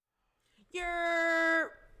You're...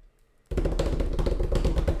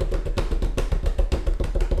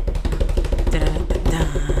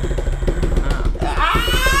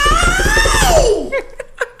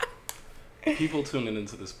 People tuning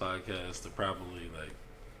into this podcast are probably like,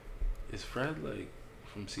 is Fred like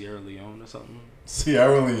from Sierra Leone or something?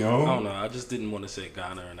 Sierra Leone? I don't know. I just didn't want to say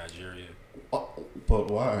Ghana or Nigeria. But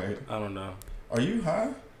why? I don't know. Are you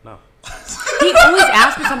high? No. He always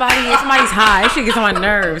asks me somebody's high. That shit gets on my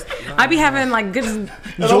nerves. I be having like good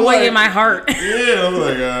joy in my heart. Yeah, I'm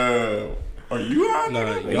like, are you high? No,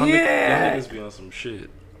 nigga? y'all niggas be on some shit.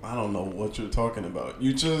 I don't know what you're talking about.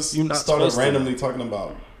 You just You're not started supposed to. randomly talking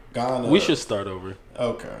about Ghana. We should start over.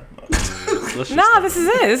 Okay. Let's just Nah, start this over.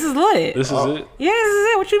 is it. This is lit. This is it? Yeah, this is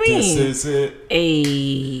it. What you mean? This is it.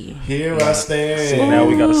 Ayy. Here I stand. So now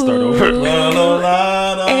we gotta start over.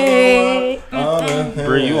 Hey.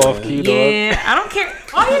 Bring you off key, dog. Yeah, I don't care.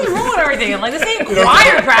 Why do you ruin everything? Like, this ain't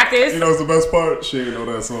choir practice. You know what's the best part? She didn't know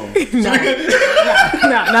that song. No,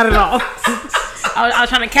 not at all. I was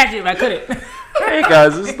trying to catch it, but I couldn't. Hey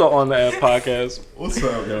guys, this is the On the App podcast, What's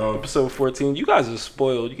up, y'all? episode 14. You guys are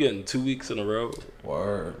spoiled. You getting 2 weeks in a row.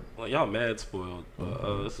 Word. Well, y'all mad spoiled.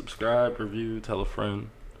 Subscribe, review, tell a friend.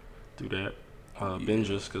 Do that. Binge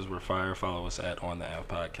us because we're fire. Follow us at On the App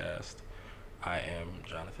podcast. I am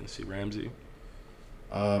Jonathan C. Ramsey.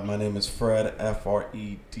 My name is Fred,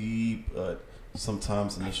 F-R-E-D, but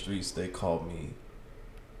sometimes in the streets they call me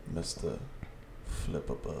Mr.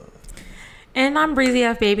 Flipperbud. And I'm Breezy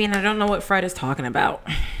F Baby, and I don't know what Fred is talking about.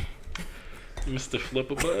 Mr.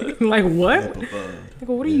 Flip a Bud? Like what? Flipperbud. Like,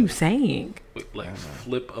 what are you saying? Wait, like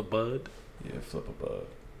flip a bud? Yeah, Flipperbud.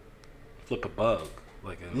 Flip a bug?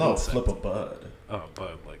 Like an No, insect. Flipperbud. Oh,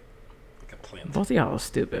 bud, like a plant. Both of y'all are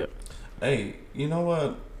stupid. Hey, you know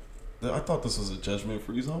what? I thought this was a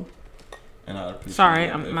judgment-free zone, and I appreciate Sorry,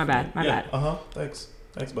 it. my bad. My bad. Thanks,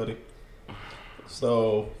 buddy.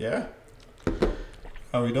 So yeah,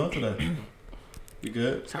 how are we doing today? You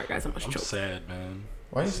good? Sorry, guys, I'm I'm choked. sad, man.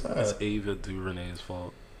 Why you It's sad? Ava DuVernay's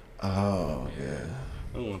fault. Oh yeah.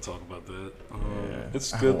 I don't want to talk about that. Yeah.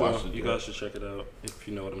 It's I good haven't though. watched it You yet. guys should check it out if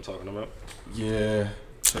you know what I'm talking about. Yeah.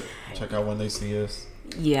 Check out When They See Us.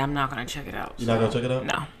 Yeah, I'm not gonna check it out. You're not gonna check it out?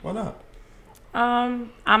 No. Why not?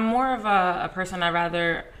 I'm more of a person. I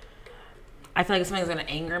feel like if something's gonna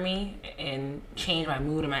anger me and change my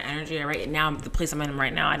mood and my energy. Right now, the place I'm in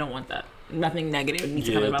right now, I don't want that. Nothing negative needs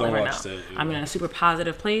to come in my life right now. That, I'm in a super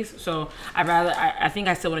positive place, so I think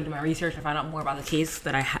I still want to do my research and find out more about the case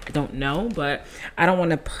that I don't know, but I don't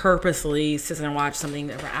want to purposely sit there and watch something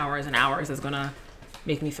that for hours and hours that's gonna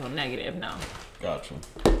make me feel negative. No. Gotcha.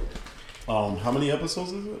 How many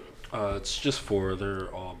episodes is it? It's just 4. They're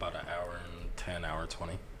all about an hour and 10, hour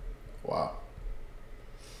 20. Wow.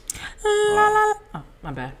 Oh,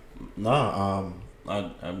 my bad. Nah.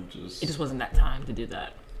 I'm just. It just wasn't that time to do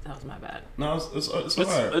that. That was my bad. No, it's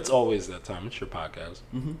alright. It's always that time. It's your podcast.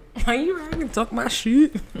 Are you right? I can talk my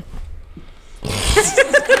shit.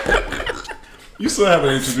 You still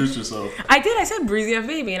haven't introduced yourself. I did. I said Breezy F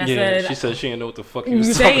Baby, and I said she said she didn't know what the fuck you you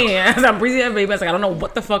was talking saying. I said I'm Breezy F Baby. I was like, I don't know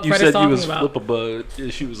what the fuck You Fred is said you talking was about. Flip a Bud.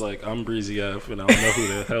 She was like, I'm Breezy F, and I don't know who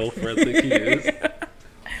the hell Fred think he is.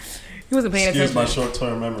 He wasn't paying Excuse attention. my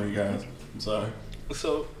short-term memory, guys. I'm sorry.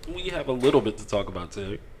 So we have a little bit to talk about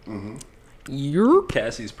today. You're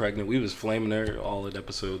Cassie's pregnant. We was flaming her all in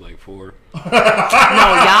episode like 4. no,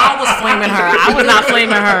 y'all was flaming her. I was not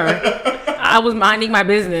flaming her. I was minding my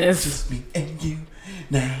business. Just me and you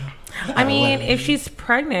now. I mean, if she's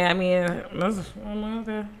pregnant, I mean,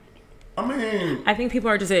 I think people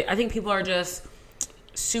are just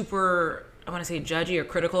super, I want to say judgy or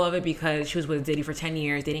critical of it because she was with Diddy for 10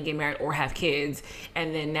 years. They didn't get married or have kids.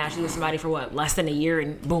 And then now she's with somebody for less than a year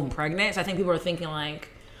and boom, pregnant. So I think people are thinking like,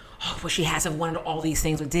 oh, well, she hasn't wanted all these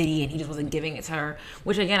things with Diddy and he just wasn't giving it to her.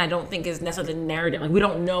 Which again, I don't think is necessarily the narrative. Like, we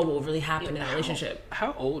don't know what really happened in that relationship.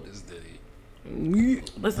 How old is Diddy?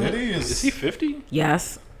 Listen, Diddy Is he 50?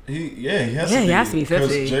 yes. He has Yeah, to be. he has to be 50.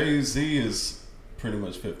 Because Jay-Z is pretty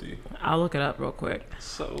much 50. I'll look it up real quick.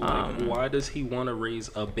 So like, why does he want to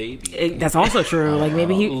raise a baby? That's also true. Like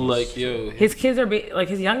maybe he, Like yo, his kids are like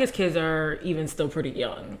his youngest kids are even still pretty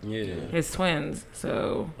young. yeah. His twins.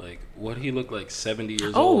 So Like what he look like 70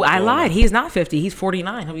 years oh, old. I growing lied. up? He's not 50. He's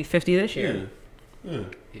 49. He'll be 50 this year. Yeah.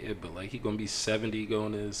 Yeah, but like he gonna be 70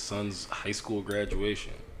 going to his son's high school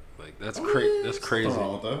graduation. Like that's crazy. That's crazy. What's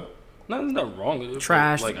wrong with that? There's nothing wrong with it. but,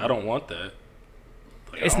 Trash. Like I don't want that.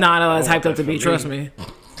 Like, It's I not don't as want hyped up that to be. for Trust me.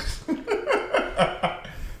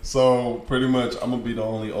 So pretty much, I'm gonna be the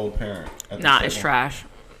only old parent. Nah, it's trash.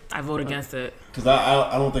 I vote against it. Because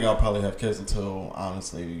I don't think I'll probably have kids until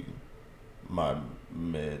honestly my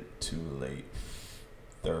mid to late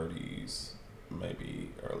 30s,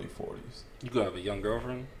 maybe early 40s. You could have a young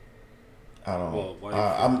girlfriend. I don't. Well, wife,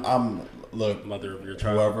 I'm look. mother of your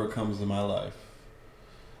child. Whoever comes in my life,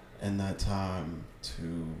 in that time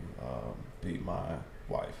to be my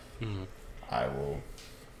wife, Mm-hmm. I will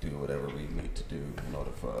do whatever we need to do in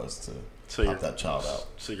order for us to you're pop that child out.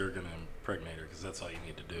 So you're gonna impregnate her because that's all you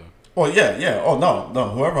need to do. Well, yeah. Oh no.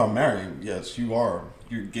 Whoever I'm marrying, yes, you are.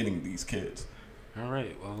 You're getting these kids. All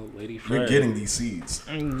right. Well, Lady Fred, You're getting these seeds.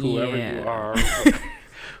 whoever you are,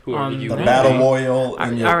 whoever you The may battle be. royal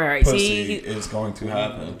in your all right. pussy See, is going to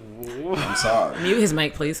happen. I'm sorry. Mute his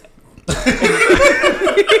mic, please.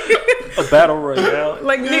 A battle royale.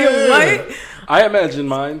 Like, nigga, what? I imagine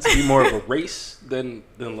mine to be more of a race than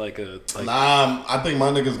like a. Like, Nah, I think my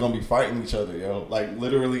niggas gonna be fighting each other, yo. Like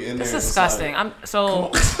literally in there. It's it's disgusting. like,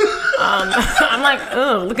 I'm like,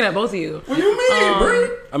 ugh, looking at both of you. what do you mean,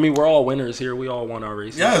 bro? I mean, we're all winners here. We all won our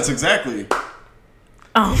races. Yes, exactly.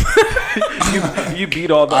 You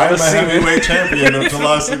beat all the I'm other a seamen. heavyweight champion of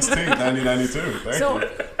July 16th, 1992. Thank So,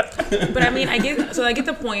 you. but I mean, I get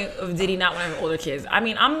the point of Diddy not want to have older kids. I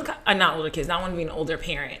mean, I'm not older kids. Not want to be an older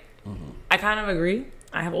parent. Mm-hmm. I kind of agree.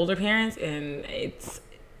 I have older parents, and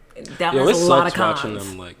that Yo, has it a lot of sucks cons. watching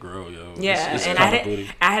them like grow, yo. Yeah, it's and kind of booty.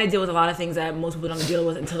 I had to deal with a lot of things that most people don't deal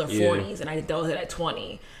with until their Yeah. 40s, and I dealt with it at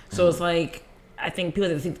 20. So it's like, I think people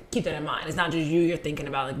have to keep that in mind. It's not just you're thinking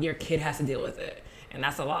about, like, your kid has to deal with it, and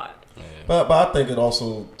that's a lot. Yeah. But I think it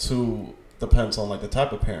also too depends on like the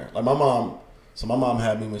type of parent. Like my mom. So my mom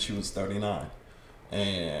had me when she was 39,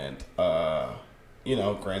 and you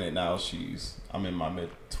know, granted now I'm in my mid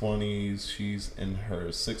 20s. She's in her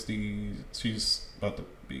 60s. She's about to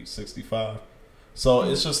be 65. So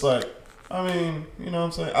it's just like, I mean, you know what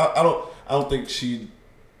I'm saying? I don't think she,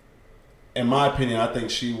 in my opinion, I think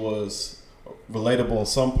she was relatable in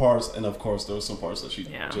some parts, and of course there were some parts that she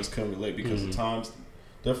just couldn't relate because of times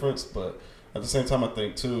difference. But at the same time, I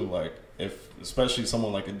think too, like especially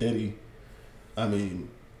someone like a Diddy, I mean,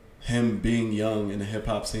 him being young in the hip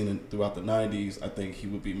hop scene throughout the 90s, I think he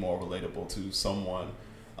would be more relatable to someone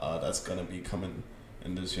that's gonna be coming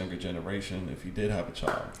in this younger generation if he did have a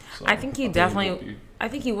child. So I think he would definitely. be- I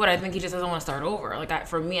think he would. I think he just doesn't want to start over. Like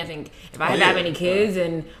for me, I think if I had that many kids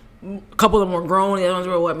and a couple of them were grown, the other ones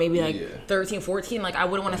were maybe like 13, 14. Like I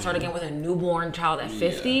wouldn't want to start again with a newborn child at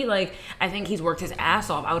 50. Yeah. Like I think he's worked his ass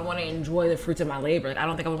off. I would want to enjoy the fruits of my labor. Like I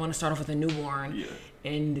don't think I would want to start off with a newborn. Yeah.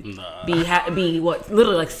 And be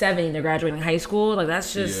literally like 70 and they're graduating high school. Like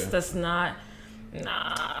that's just that's not.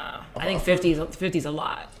 Nah, I think 50's a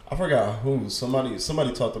lot. I forgot who. Somebody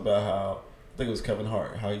talked about how, I think it was Kevin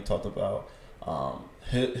Hart, how he talked about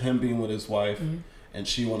him being with his wife and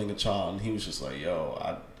she wanting a child, and he was just like,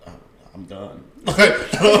 "Yo, I'm done."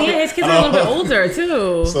 His kids are a little bit older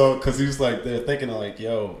too. So, because he was like, they're thinking like,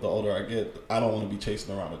 "Yo, the older I get, I don't want to be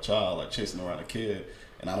chasing around a child, like chasing around a kid,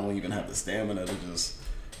 and I don't even have the stamina to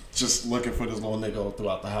just looking for this little nigga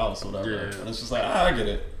throughout the house, or whatever." Yeah. And it's just like, I get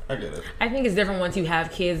it. I think it's different once you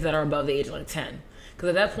have kids that are above the age of like 10. Because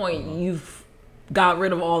at that point, you've got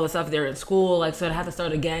rid of all the stuff they're in school. Like, so to have to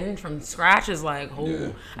start again from scratch is like,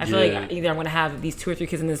 I feel like either I'm going to have these 2 or 3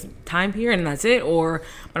 kids in this time period and that's it, but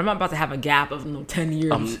I'm not about to have a gap of 10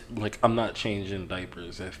 years. I'm not changing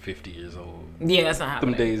diapers at 50 years old. Yeah, that's not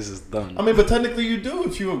happening. Them days is done. I mean, but technically you do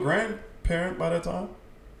if you're a grandparent by that time.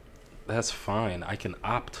 That's fine. I can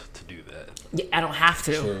opt to do that. Yeah, I don't have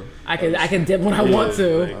to. Sure. I can dip when I want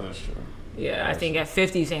to. Oh, that's true. Yeah, I think at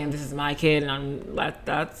 50 saying this is my kid and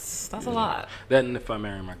that's a lot. That, and if I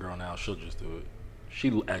marry my girl now, she'll just do it.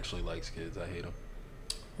 She actually likes kids. I hate them.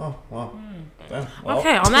 Oh, wow. Damn. Well.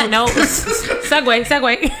 Okay, on that note,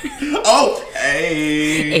 segue. Oh,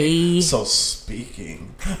 hey. Hey. So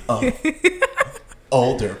speaking of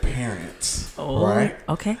older parents, right?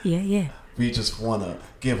 Okay, yeah. We just want to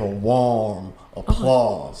give a warm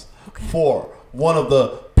applause for one of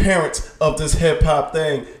the parents of this hip hop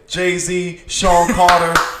thing, Jay-Z, Sean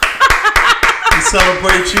Carter. We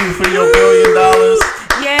celebrate you for your $1 billion.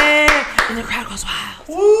 Yeah, and the crowd goes wild.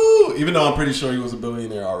 Woo! Even though I'm pretty sure he was a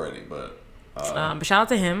billionaire already, but But shout out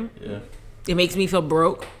to him. yeah. It makes me feel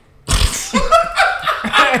broke.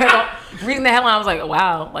 Reading the headline, I was like,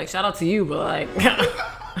 wow, like shout out to you, but like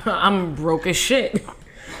I'm broke as shit.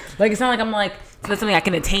 Like it's not like I'm like that's something I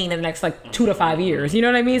can attain in the next like 2 to 5 years. You know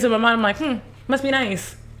what I mean? So in my mind, I'm like, must be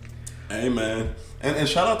nice. Hey man, and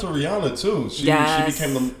shout out to Rihanna too. She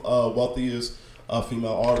became the wealthiest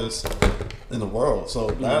female artist in the world. So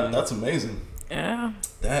that's amazing. Yeah.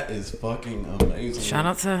 That is fucking amazing. Shout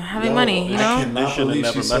out to having money, you know? I cannot They should have believe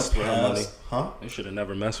never she messed with her money. surpassed. Huh? They should have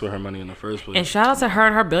never messed with her money in the first place. And shout out to her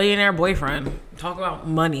and her billionaire boyfriend. Talk about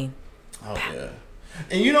money. Oh yeah.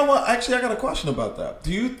 And you know what? Actually, I got a question about that.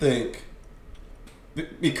 Do you think,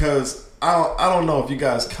 because I don't know if you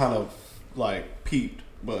guys kind of like peeped,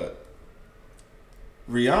 but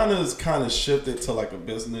Rihanna's kind of shifted to like a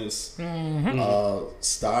business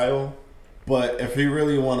style. But if you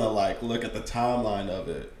really want to like look at the timeline of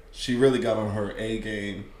it, she really got on her A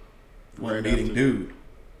game when meeting Dude.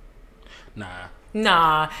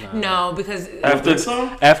 Nah, no, because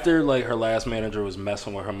after like her last manager was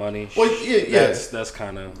messing with her money. Well, yeah, that's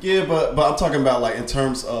kind of but I'm talking about like in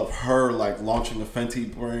terms of her like launching the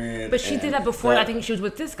Fenty brand. But she did that before. I think she was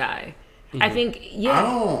with this guy. I think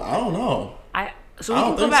I don't know. So we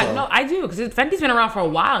can go back. So. No, I do, because Fenty's been around for a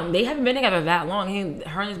while, and they haven't been together that long.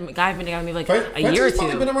 Her and this guy have been together maybe like a year or two.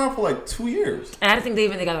 Fenty's been around for like 2 years. And I think they've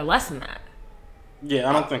been together less than that.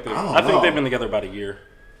 Yeah, I think they've been together about a year.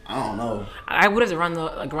 I don't know. I would have to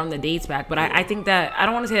run the dates back, but I think that I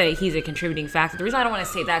don't want to say that he's a contributing factor. The reason I don't want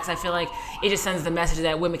to say that is I feel like it just sends the message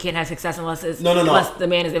that women can't have success unless unless the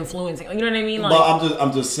man is influencing. You know what I mean? Like, but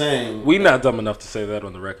I'm just saying we're not dumb enough to say that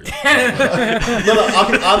on the record. I'm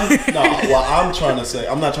trying to say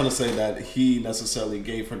I'm not trying to say that he necessarily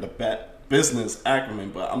gave her the business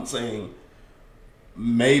acumen, but I'm saying.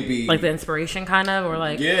 Maybe like the inspiration kind of, or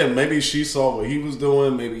like maybe she saw what he was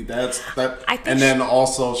doing, maybe that's that, and then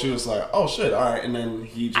also she was like, oh shit, all right, and then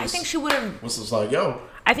he just I think she would have was just like, yo,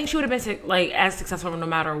 I think she would have been like as successful no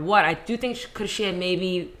matter what. I do think she had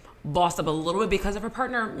maybe bossed up a little bit because of her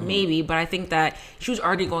partner, maybe, but I think that she was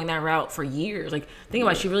already going that route for years. Like think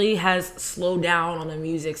about it, she really has slowed down on the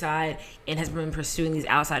music side and has been pursuing these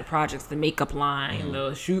outside projects, the makeup line,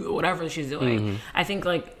 the shoot, whatever she's doing. I think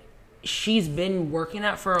like she's been working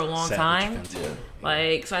that for a long time.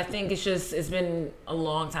 Like, so I think it's been a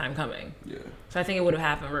long time coming. Yeah. So I think it would have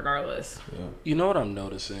happened regardless. Yeah. You know what I'm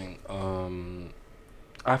noticing?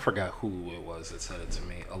 I forgot who it was that said it to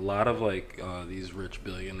me. A lot of like these rich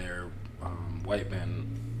billionaire white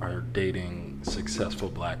men are dating successful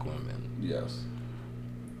black women. Yes.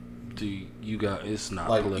 Do you got? It's not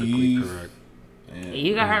like politically Eve, correct.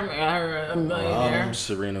 You got her a millionaire.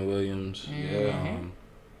 Serena Williams. Yeah.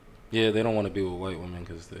 Yeah, they don't want to be with white women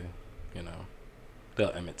because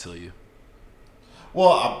they'll Emmett Till you.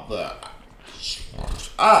 Well,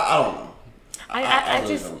 I don't know. I don't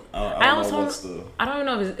even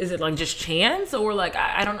know if is it like just chance or like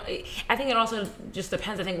I don't. I think it also just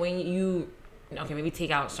depends. I think when maybe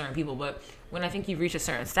take out certain people, but when I think you reach a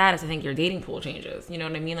certain status, I think your dating pool changes. You know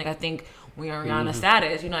what I mean? Like I think when you're Rihanna's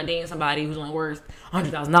status, you're not dating somebody who's only worth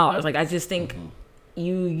 $100,000. Like I just think.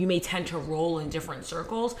 You may tend to roll in different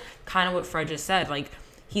circles. Kind of what Fred just said. Like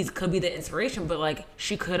he could be the inspiration, but like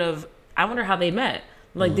she could have. I wonder how they met.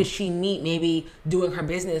 Like did she meet maybe doing her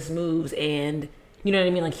business moves and you know what I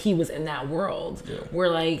mean? Like he was in that world where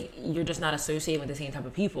like you're just not associated with the same type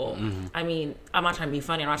of people. I mean, I'm not trying to be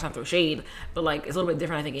funny. I'm not trying to throw shade, but like it's a little bit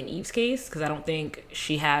different. I think in Eve's case because I don't think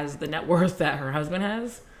she has the net worth that her husband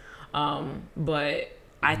has. But.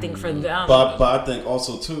 I think for them, but I think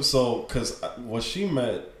also too. So because what she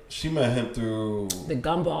met him through the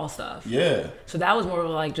gumball stuff. Yeah. So that was more of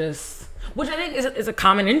like just, which I think is a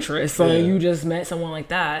common interest. So you just met someone like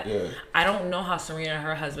that. Yeah. I don't know how Serena and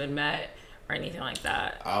her husband met or anything like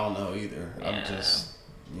that. I don't know either. Yeah. I'm just,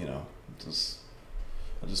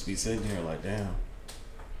 I just be sitting here like, damn.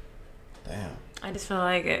 I just feel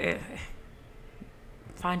like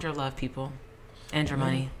find your love, people, and your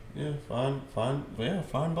money. Yeah, find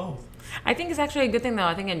both. I think it's actually a good thing, though.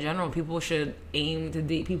 I think in general, people should aim to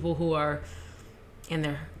date people who are in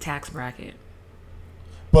their tax bracket.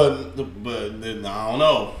 But then, I don't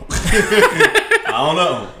know. I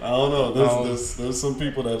don't know. There's some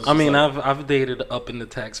people that. I mean, I've dated up in the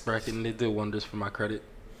tax bracket, and they did wonders for my credit.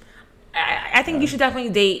 I think you should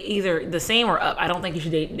definitely date either the same or up. I don't think you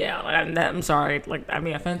should date down. I'm sorry, like I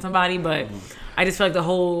may offend somebody, but I just feel like the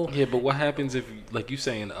whole. Yeah, but what happens if, like you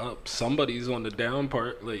saying up, somebody's on the down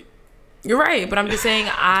part? Like you're right, but I'm just saying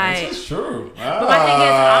That's true. But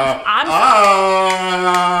my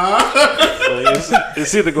thing is,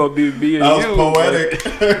 it's either gonna be me or that you. That was poetic.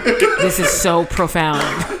 This is so profound.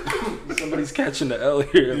 Somebody's catching the L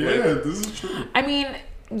here. Yeah, this is true. I mean.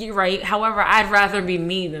 You're right. However, I'd rather be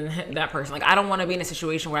me than that person. Like, I don't want to be in a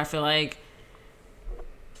situation where I feel like,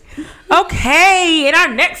 okay, in our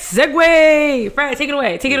next segue, Fred, take it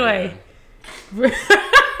away. Take it away.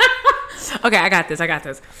 Okay, I got this.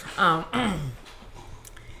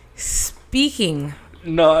 Speaking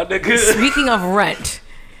of rent,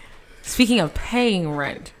 speaking of paying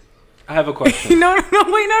rent. I have a question. No.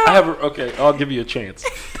 Okay, I'll give you a chance.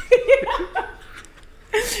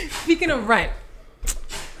 Speaking of rent.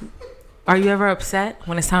 Are you ever upset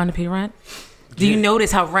when it's time to pay rent? Do you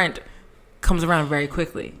notice how rent comes around very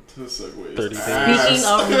quickly. 30 days. Speaking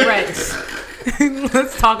of rent,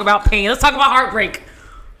 let's talk about pain. Let's talk about heartbreak.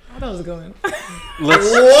 How that was going.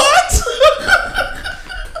 What?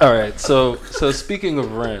 All right. So speaking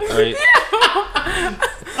of rent, right?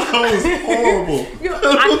 That was horrible.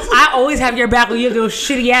 I always have your back when you have those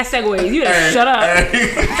shitty ass segues. You better shut up.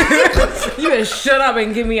 You better shut up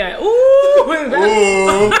and give me a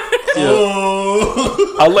ooh.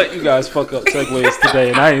 I'll let you guys fuck up segues today,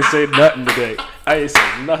 and I ain't say nothing today. I ain't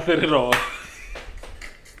say nothing at all.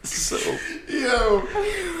 So, Yo.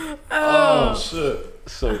 Oh shit.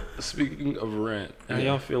 So speaking of rent, how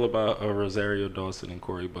y'all feel about Rosario Dawson and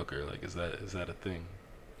Cory Booker? Like, is that a thing?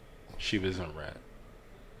 She was in Rent.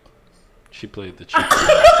 She played the chick.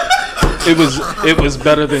 It was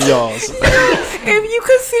better than y'all's. If you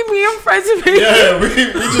could see me, I'm friends with me. Yeah, we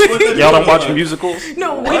just looked at Y'all don't watch musicals?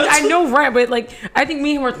 No, I know Rent, but like I think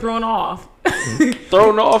me and him were thrown off.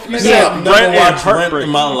 Thrown off? You Yeah, said I've Rent never and watched Rent Heartbreak. in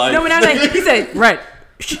my life. No, but now like, he said Rent.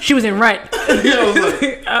 She was in Rent. Yeah, I was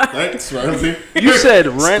like, thanks, Ramsey. You said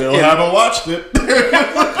Rent Still and haven't watched it.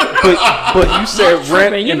 but you said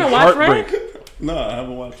Rent You and don't watch Rent? Heartbreak. No, I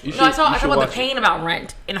haven't watched it. No, I talk about the pain about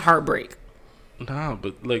Rent and heartbreak. Nah,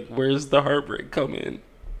 but like, where's the heartbreak come in?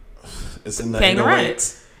 It's in the Paying 808s.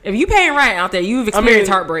 rent. If you paying rent out there, you've experienced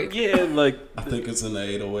heartbreak. Yeah, like I think it's in the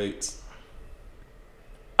 808s.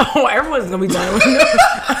 Oh, everyone's gonna be done with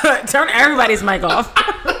it. Turn everybody's mic off.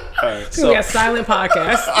 all right, It's gonna be a silent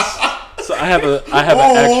podcast. so I have an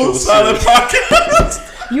actual silent series.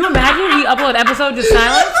 podcast. You imagine we upload an episode just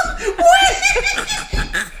silent?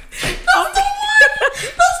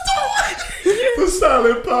 The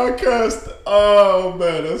silent podcast. Oh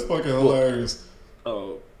man, that's fucking hilarious.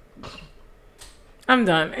 Oh, I'm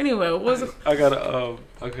done. Anyway, what was it? I got a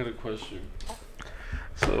question.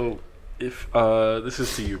 So, if this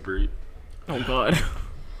is to you, Bree. Oh God.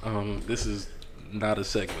 This is not a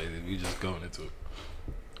segue. We just going into it.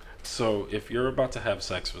 So, if you're about to have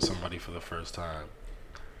sex with somebody for the first time,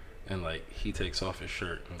 and like he takes off his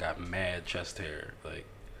shirt and got mad chest hair, like,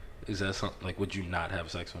 is that something? Like, would you not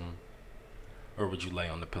have sex with him, or would you lay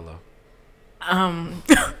on the pillow?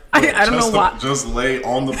 I don't know why. Just lay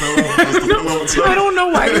on the pillow. Just the pillow itself. I don't know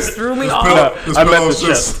why this threw me off. This I meant pillow's the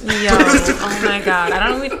chest. Yo, oh my God.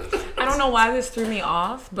 I don't know why this threw me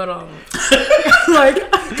off, but like,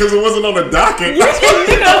 because it wasn't on the docket.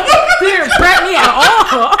 didn't prep me at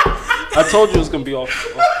all. I told you it was gonna be off.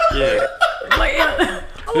 Yeah. Like,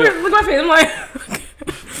 look at my face. I'm like,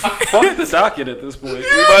 Fuck the docket at this point. We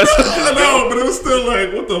might as well I just know, but it was still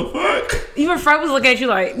like, what the fuck? even Fred was looking at you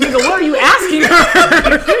like, nigga, what are you asking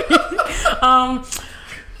her?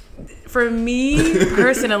 For me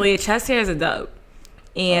personally, chest hair is a dub,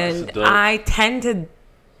 and it's a dub. I tend to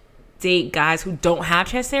date guys who don't have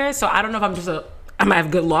chest hair, so I don't know if I might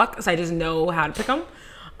have good luck, so I just know how to pick them.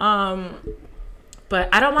 But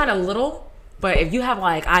I don't mind a little. But if you have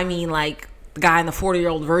like the guy in the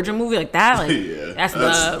 40-year-old virgin movie like that, like Yeah, that's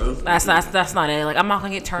not it. Like I'm not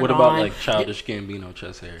gonna get turned on. What about like Childish Gambino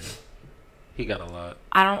chest hair? He got a lot.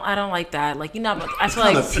 I don't like that. Like, you know, I feel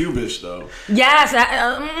Kind like of pubish though. yes,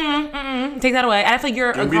 take that away. I feel like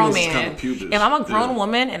you're a Gambino's grown is man. kinda pubish. If I'm a grown Yeah.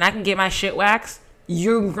 woman and I can get my shit waxed,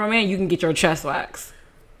 you're a grown man. You can get your chest waxed.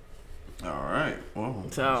 All right. Well,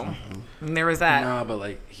 So there was that. Nah, but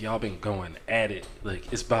like y'all been going at it.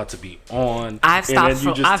 Like it's about to be on. I've and then stopped you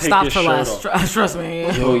for just take less. your shirt off. Trust me.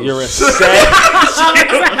 Yo, you're a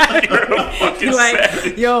savage. You're a fucking Like,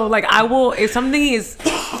 savage. yo, like I will if something is.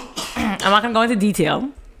 I'm not gonna go into detail,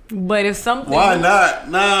 but if something. why not?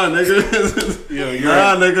 Nah, nigga.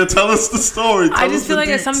 Nigga. Tell us the story. I just feel like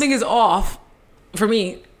if something is off, for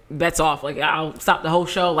me, bets off. Like I'll stop the whole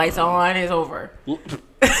show, lights on, it's over.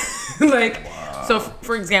 Like, so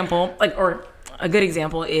for example, or a good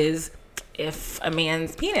example is if a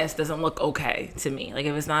man's penis doesn't look okay to me. Like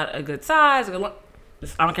if it's not a good size, a good look,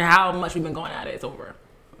 I don't care how much we've been going at it, it's over.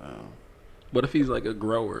 What if he's like a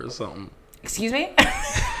grower or something? Excuse me?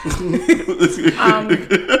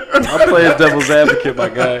 I'll play as devil's advocate, my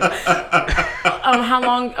guy. How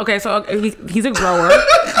long? Okay, so he's a grower.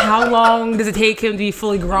 How long does it take him to be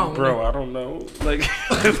fully grown? Bro, I don't know. Like,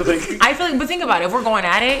 I feel like, but think about it. If we're going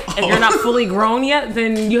at it, if you're not fully grown yet,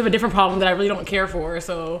 then you have a different problem that I really don't care for.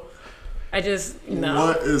 So, I just no.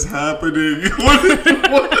 What is happening?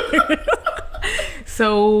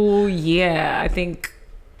 So yeah, I think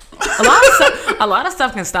a lot of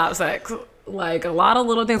stuff can stop sex. Like a lot of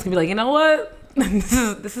little things can be like, you know what?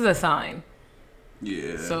 this is a sign.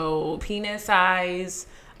 Yeah. So penis size.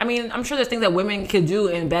 I mean, I'm sure there's things that women could do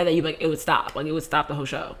in bed that you like it would stop. Like it would stop the whole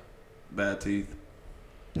show. Bad teeth.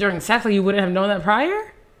 During sex, like you wouldn't have known that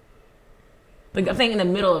prior? Like, I'm saying in the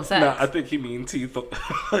middle of sex. No, I think he means teeth.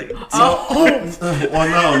 Like, Well,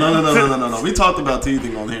 no. We talked about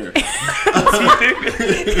teething on here. He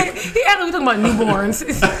actually talking about newborns.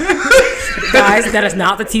 Guys, that is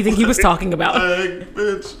not the teething he was talking about.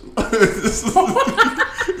 Bitch.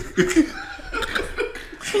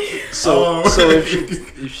 So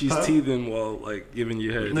if she's teething while like giving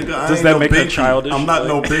you head, Nigga, does that make her childish? I'm not like,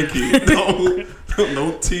 no binky.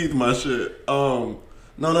 No teeth, my shit. No.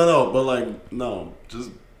 But like, no,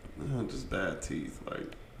 just bad teeth. Like,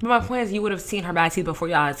 But my point is, you would have seen her bad teeth before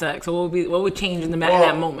y'all had sex. So what would change in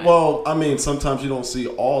that moment? Well, I mean, sometimes you don't see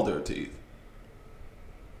all their teeth.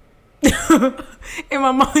 In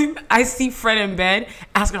my mind, I see Fred in bed,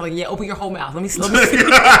 asking her like, "Yeah, open your whole mouth. Let me see." No. But I'm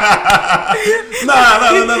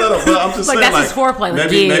just Like, saying, that's like, his foreplay. Like,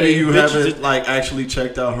 maybe you Bitch, haven't like actually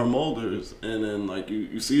checked out her molders, and then like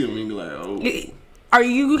you see them and you're like, oh. Are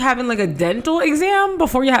you having like a dental exam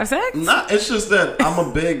before you have sex? Nah, it's just that I'm a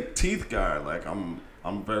big teeth guy. Like I'm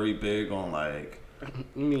very big on like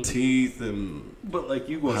teeth and but like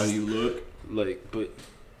you how you look. Like, but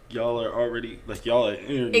y'all are already like y'all are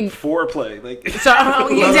in foreplay. Like, So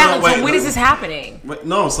exactly. wait, So when is this happening? Wait,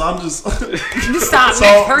 no, so I'm just. Just stop. So,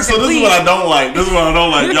 Next person, so this please. is what I don't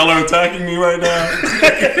like. Y'all are attacking me right now.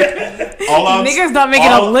 Niggas not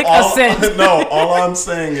making a lick of sense. No, all I'm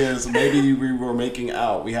saying is maybe we were making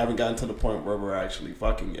out. We haven't gotten to the point where we're actually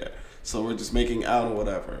fucking yet. So we're just making out or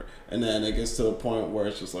whatever. And then it gets to the point where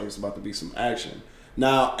it's just like it's about to be some action.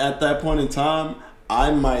 Now, at that point in time,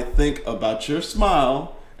 I might think about your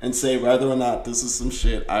smile and say whether or not this is some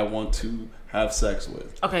shit I want to have sex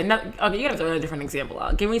with. Okay, you gotta throw a different example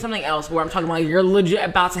out. Give me something else where I'm talking about you're legit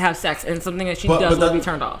about to have sex and something that she does will be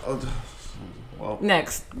turned off. Well,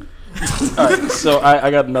 Next. all right, so I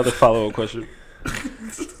got another follow-up question.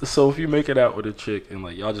 So if you make it out with a chick and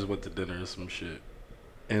like y'all just went to dinner or some shit,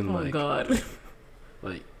 and Oh like God.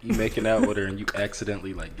 like you making out with her and you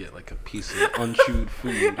accidentally like get like a piece of unchewed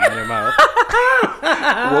food in your mouth,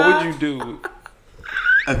 what would you do?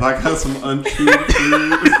 if I got some unchewed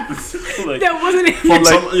food, Like, That wasn't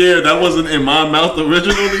it. that wasn't in my mouth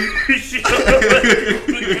originally.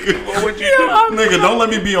 what would you do? Nigga, don't let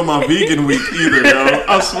me be on my vegan week either, yo.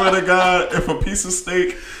 I swear to God, if a piece of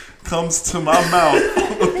steak comes to my mouth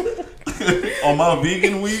on my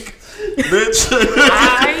vegan week, bitch.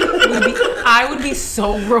 I would be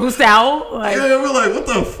so grossed out. Like, Yeah, we're like, what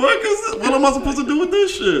the fuck is this? What am I supposed to do with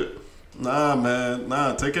this shit? Nah, man.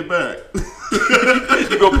 Nah, take it back.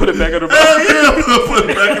 You gonna put it back in her mouth? Yeah, I'm gonna put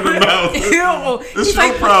it back in the mouth. It's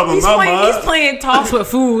your problem, not mine. He's playing toss with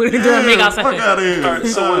food during makeout Fuck session. out of here. All right,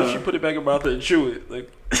 so what if she put it back in her mouth and chew it?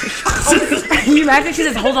 Like, Can you imagine? She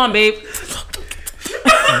says, "Hold on, babe."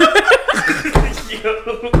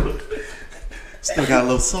 Still got a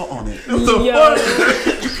little salt on it. What the Yo,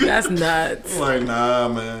 fuck? that's nuts. Like, nah,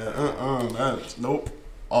 man. That's nope.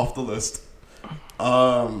 Off the list.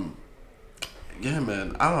 Yeah,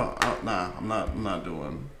 man. I'm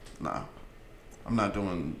not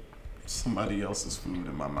doing somebody else's food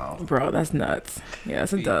in my mouth. Bro, that's nuts. Yeah,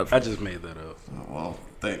 that's a dub. I just made that up. Well,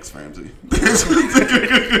 thanks, Ramsey.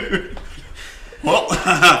 Well,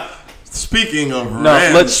 speaking of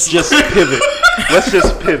Rams, let's just pivot.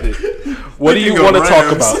 What do you Speaking want to of talk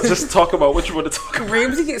Rams. about? Just talk about what you want to talk about.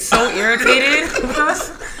 Ramsey gets so irritated with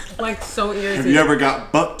us. Like, so irritated. have you ever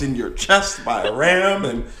got bucked in your chest by a ram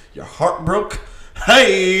and your heart broke?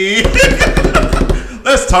 Hey,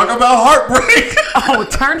 let's talk about heartbreak. Oh,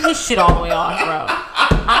 turn his shit all the way off, bro.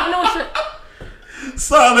 I don't know what you're...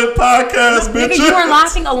 Silent podcast, Nigga, bitch. you are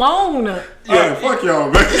laughing alone. Yeah, fuck y'all,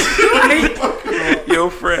 man. Yo,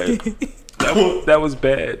 Fred, that was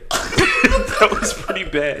bad. That was pretty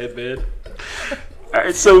bad, man. All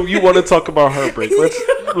right, so you want to talk about heartbreak? Let's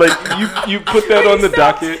you put that on the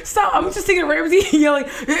docket. Stop! I'm just thinking of Ramsey yelling,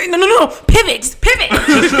 "No! Pivot! Just pivot!"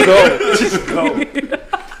 Just go.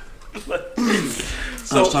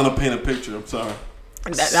 I was trying to paint a picture. I'm sorry.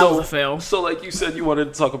 That was a fail. So, like you said, you wanted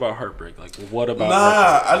to talk about heartbreak. Like, what about?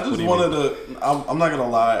 Nah, heartbreak? I What just do you wanted mean? to. I'm not gonna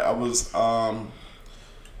lie. I was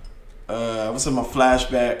in my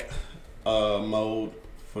flashback mode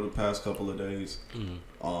for the past couple of days.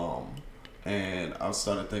 And I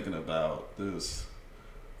started thinking about this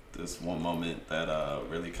one moment that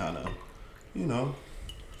really kind of,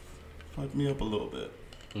 fucked me up a little bit.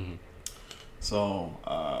 Mm-hmm. So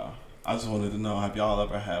I just wanted to know, have y'all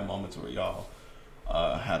ever had moments where y'all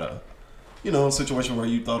had a situation where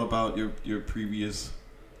you thought about your previous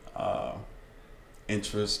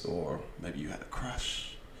interest, or maybe you had a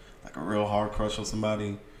crush, like a real hard crush on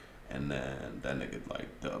somebody, and then that nigga like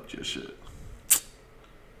dubbed your shit.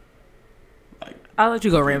 Like, I'll let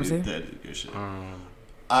you go, Ramsey. That your shit.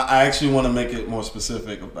 I actually want to make it more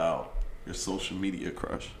specific about your social media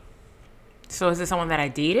crush. So is it someone that I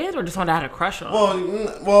dated or just someone that I had a crush on?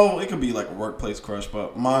 Well, it could be like a workplace crush,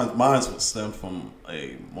 but mine's would stem from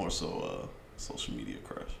a more so social media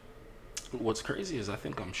crush. What's crazy is I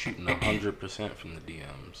think I'm shooting 100% from the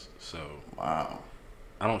DMs. So Wow.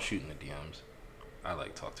 I don't shoot in the DMs. I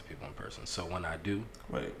like talk to people in person. So when I do,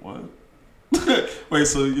 Wait, what? Wait,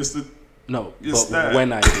 so you're still... no, Your but stat.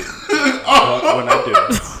 when I do, when I do,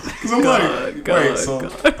 Because I'm like, wait, so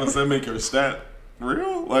does that make your stat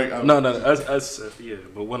real? Like, no, yeah,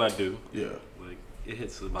 but when I do, yeah. like it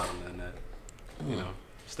hits the bottom of the net. You know,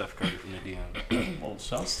 Steph Curry from the DM. Well,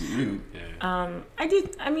 shouts to you. Yeah. I do.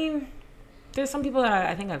 I mean, there's some people that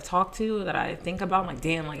I think I've talked to that I think about, like,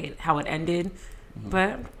 damn, like how it ended,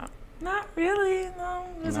 but not really. No,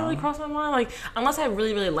 it doesn't really cross my mind. Like, unless I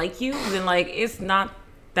really, really like you, then like it's not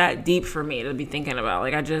that deep for me to be thinking about.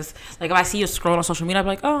 Like, I just like if I see you scrolling on social media, I'm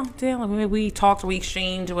like, oh damn, like maybe we talked or we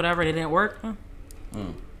exchanged or whatever, and it didn't work.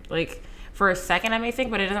 Like for a second I may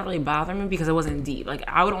think, but it doesn't really bother me because it wasn't deep. Like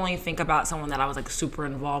I would only think about someone that I was like super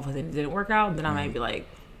involved with and it didn't work out, then I might be like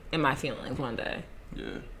in my feelings one day.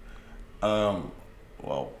 Yeah.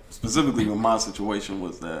 Well, specifically with my situation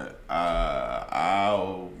was that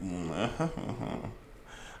I'm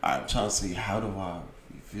trying to see how do I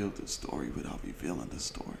reveal this story without revealing this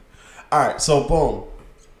story. All right, so boom.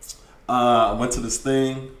 I went to this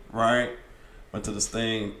thing, right? Went to this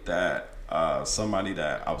thing that somebody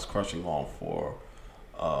that I was crushing on for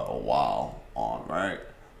a while on, right?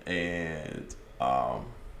 And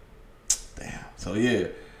damn. So yeah.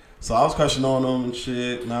 So I was crushing on them and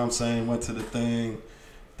shit. Now I'm saying went to the thing.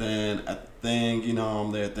 Then at the thing, you know,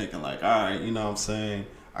 I'm there thinking like, all right, you know what I'm saying?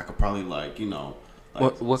 I could probably like, you know.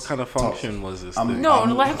 Like, What kind of function was this thing? No,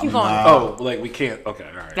 let him keep going. Oh, like we can't. Okay,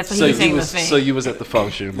 all right. That's what he was saying. The thing. So you was at the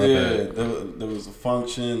function. My bad. There was a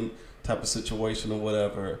function type of situation or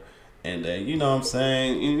whatever, and then you know what I'm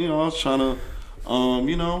saying. You know, I was trying to,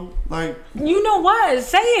 you know, like you know what?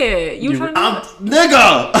 Say it. You trying to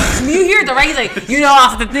nigga. You hear the right? He's like, you know, I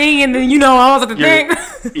was at the thing, and then you know, I was at the thing.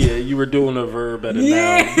 Yeah, you were doing a verb at a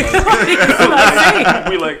Yeah. noun. Like,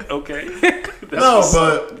 we like okay. No,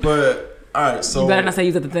 but. All right, so You better not say you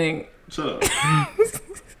was at the thing shut up.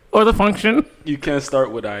 or the function. You can't start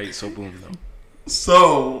with I, so boom though.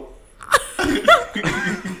 So,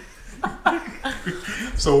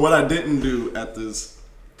 so what I didn't do at this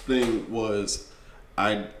thing was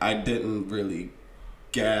I didn't really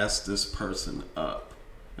gas this person up,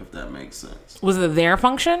 if that makes sense. Was it their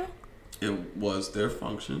function? It was their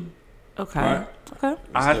function. Okay. Right. Okay.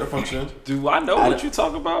 It was their function. Do I know what you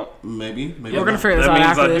talk about? Maybe. We're gonna not. figure this That out means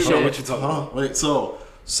after I this do know shit. what you talking about. Wait,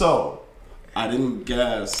 so I didn't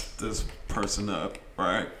gas this person up,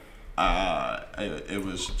 right? It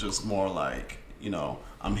was just more like, you know,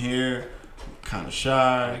 I'm here, kind of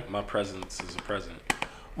shy. Like my presence is a present.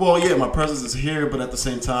 Well, yeah, my presence is here, but at the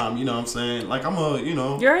same time, you know what I'm saying? Like, I'm a, you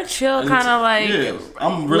know. You're a chill kind of like Yeah,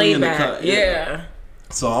 I'm really laid in the back. cut. Yeah.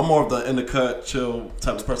 So I'm more of the in the cut, chill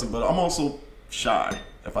type of person, but I'm also shy.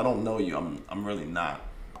 If I don't know you, I'm really not,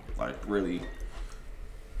 like, really,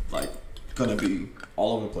 like, gonna be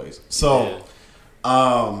all over the place. So,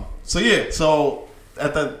 so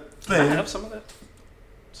at that thing. Can I have some of that?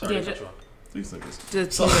 Sorry, Yeah, to cut you off. These niggas.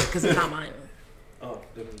 Just So- because it's not mine. Oh,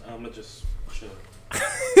 then I'm gonna just chill.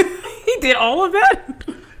 He did all of that.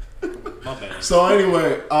 My bad. So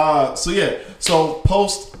anyway, so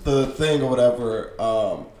post the thing or whatever,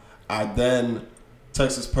 I then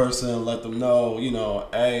text this person and let them know, you know,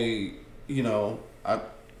 hey, you know,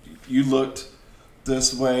 you looked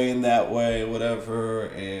this way and that way, whatever,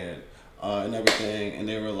 and everything, and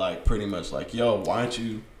they were like pretty much like, yo, why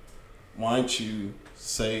don't you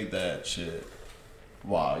say that shit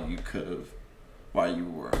while you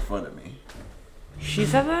were in front of me? She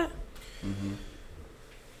said that. Mm-hmm.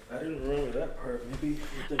 I didn't remember that part. Maybe.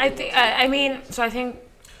 I think. I mean, so I think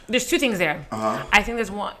there's two things there. Uh-huh. I think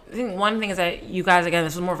there's one. I think one thing is that you guys again.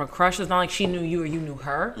 This was more of a crush. It's not like she knew you or you knew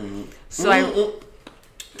her. Mm-hmm. So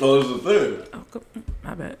Oh, this is the thing. Oh, go-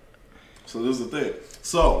 my bad. So this is the thing.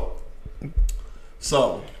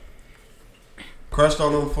 So crushed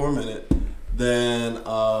on him for a minute, then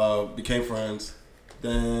became friends,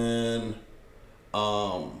 then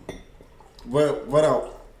went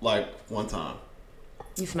out like one time.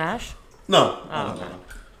 You smash? No. Oh,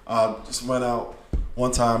 okay. Just went out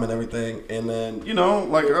one time and everything, and then you know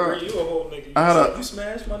like Were you a whole nigga? I had You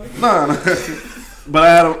smashed my nigga? nah. But I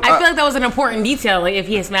had I feel like that was an important detail, like if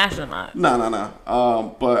he had smashed or not.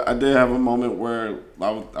 No. But I did have a moment where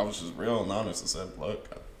I was just real and honest and said, look,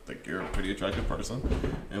 I think you're a pretty attractive person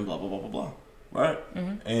and blah, blah, blah, blah, blah. Right?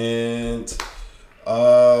 Mm-hmm. And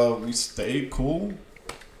We stayed cool,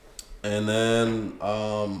 and then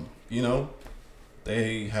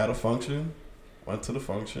they had a function. Went to the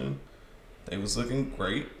function. They was looking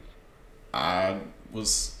great. I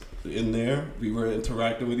was in there. We were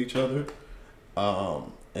interacting with each other.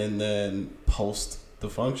 And then post the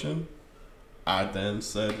function, I then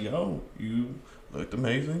said, "Yo, you looked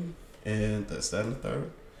amazing," and this, that, and the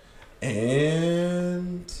third.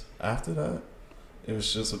 And after that, it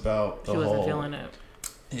was just about the She whole. wasn't feeling it.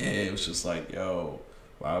 Yeah, it was just like, "Yo,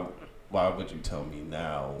 why would you tell me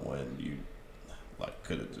now when you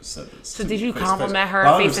could have just said this?" So to did me you face to compliment face?" her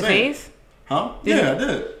I face to understand. face? Huh? Did Yeah, you? I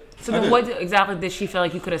did. So I then did. what exactly did she feel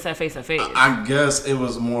like you could have said face to face? I guess it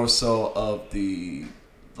was more so of the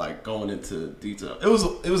going into detail. It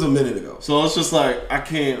was a minute ago, so it's just like I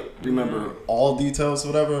can't remember all details, or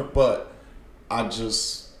whatever. But I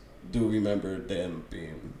just do remember them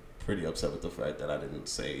being pretty upset with the fact that I didn't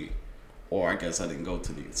say, or I guess I didn't go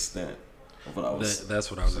to the extent of what I was. That's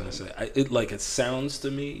what I was gonna say. It sounds to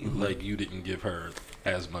me like you didn't give her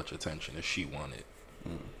as much attention as she wanted.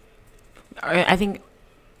 I think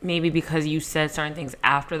maybe because you said certain things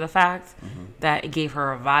after the fact that it gave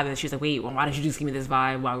her a vibe that she's like, wait, well, why didn't you just give me this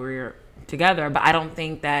vibe while we were together? But I don't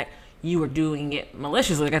think that you were doing it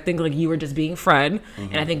maliciously. Like, I think you were just being Fred,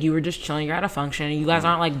 and I think you were just chilling. You're at a function, and you guys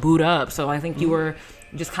aren't booed up. So I think you were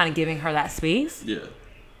just kind of giving her that space. Yeah.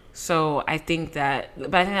 So I think that,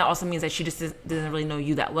 but I think that also means that she just doesn't really know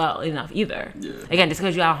you that well enough either. Yeah. Again, just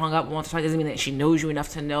because you got hung up once or twice doesn't mean that she knows you enough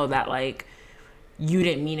to know that you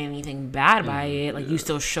didn't mean anything bad by it. You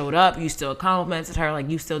still showed up, you still complimented her,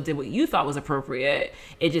 you still did what you thought was appropriate.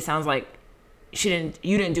 It just sounds like you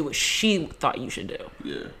didn't do what she thought you should do.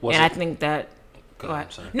 Yeah. I think that. Go ahead.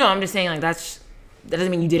 I'm sorry. No, I'm just saying that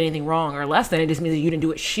doesn't mean you did anything wrong or less than. It just means that you didn't do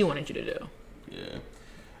what she wanted you to do. Yeah.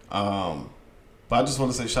 But I just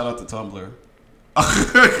want to say shout out to Tumblr.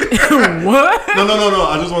 What? No.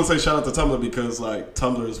 I just want to say shout out to Tumblr because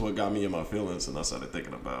Tumblr is what got me in my feelings, and I started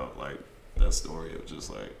thinking about that story of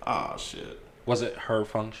just shit. Was it her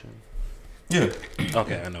function? Yeah.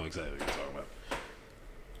 Okay, I know exactly what you're talking about.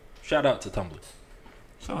 Shout out to Tumblr.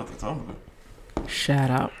 Shout out to Tumblr. Shout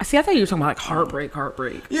out. See, I thought you were talking about heartbreak.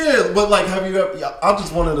 Yeah, but have you ever? I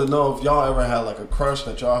just wanted to know if y'all ever had a crush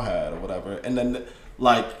that y'all had or whatever, and then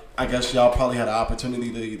I guess y'all probably had an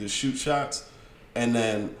opportunity to either shoot shots, and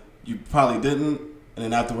then you probably didn't, and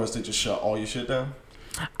then afterwards they just shut all your shit down.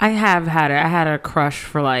 I have had it. I had a crush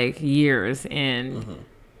for years, and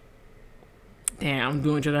damn, I'm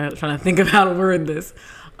doing trying to think of how to word this.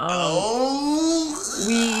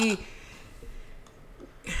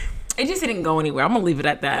 It just didn't go anywhere. I'm gonna leave it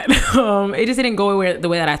at that. It just didn't go anywhere the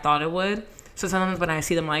way that I thought it would. So sometimes when I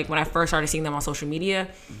see them, when I first started seeing them on social media,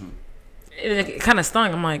 it kind of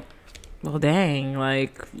stung. I'm like, well, dang, why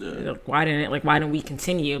didn't we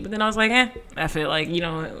continue? But then I was like, I feel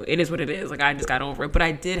it is what it is. I just got over it. But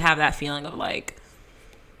I did have that feeling of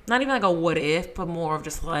not even a what if, but more of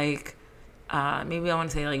just maybe I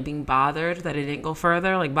want to say being bothered that it didn't go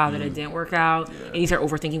further, bothered it didn't work out, and you start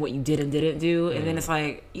overthinking what you did and didn't do, and then it's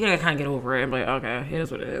you gotta kind of get over it and be okay, it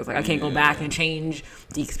is what it is. I can't go back and change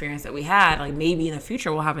the experience that we had. Maybe in the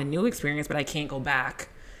future we'll have a new experience, but I can't go back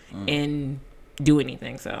and do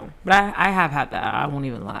anything. So, but I have had that. I won't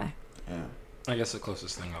even lie. Yeah. I guess the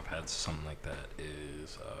closest thing I've had to something like that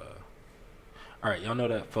is, all right, y'all know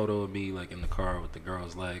that photo of me in the car with the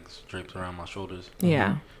girl's legs draped around my shoulders?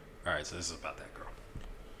 Yeah. All right, so this is about that girl.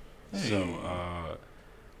 Hey. So,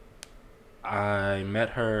 I met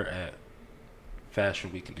her at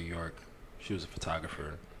Fashion Week in New York. She was a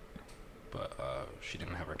photographer, but she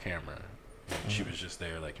didn't have her camera. And she was just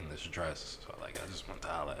there, in this dress. So, I just wanted to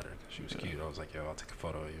holler at her because she was cute. I was like, yo, I'll take a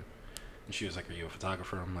photo of you. And she was like, are you a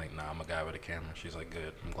photographer? I'm like, nah, I'm a guy with a camera. She's like,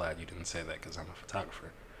 good. I'm glad you didn't say that because I'm a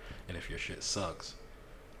photographer. And if your shit sucks,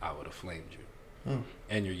 I would have flamed you.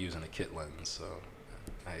 And you're using a kit lens, so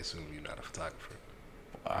I assume you're not a photographer.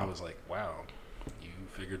 I was like, wow, you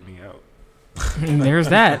figured me out. There's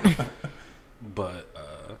that. But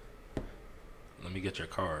let me get your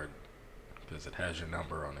card because it has your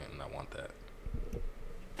number on it and I want that.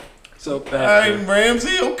 So Hey,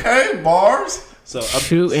 Ramsey, okay, bars. So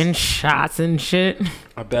Shooting shots and shit.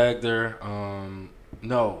 I bagged her.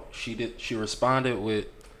 No, she did. She responded with,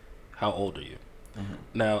 "How old are you?"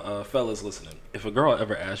 Now, fellas listening, if a girl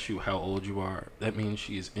ever asks you how old you are, that means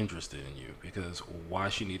she is interested in you because why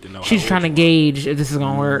she need to know? She's trying to gauge if this is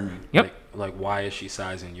gonna work. Yep. Like why is she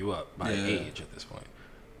sizing you up by age at this point?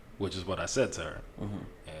 Which is what I said to her.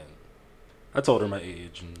 And I told her my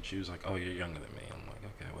age, and she was like, "Oh, you're younger than me." I'm like,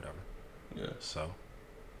 "Okay, whatever." Yeah. So,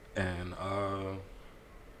 and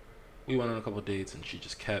we went on a couple of dates, and she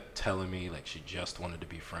just kept telling me like she just wanted to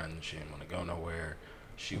be friends. She didn't want to go nowhere.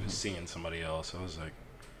 She was seeing somebody else. I was like,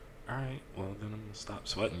 all right, well then I'm gonna stop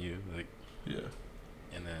sweating you. Like, Yeah.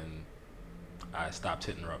 and then I stopped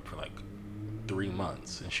hitting her up for like 3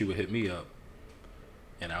 months, and she would hit me up,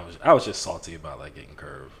 and I was just salty about like getting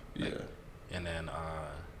curved. Like, Yeah. and then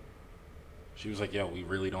she was like, yo, we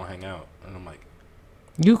really don't hang out. And I'm like,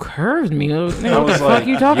 You curved me. What the was fuck like,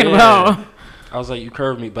 you talking yeah. about? I was like, you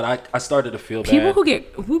curved me, but I started to feel People bad.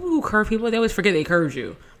 who curve people, they always forget they curved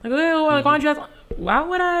you. Like, well, like, why don't you have, why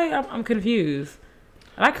would I? I'm confused.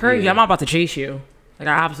 If I curved you, Yeah. I'm not about to chase you. Like,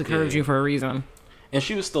 I obviously curved Yeah. you for a reason. And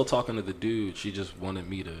she was still talking to the dude. She just wanted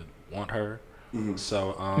me to want her.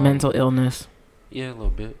 So Mental illness. yeah, a little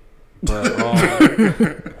bit. But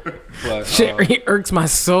Shit it irks my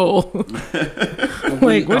soul.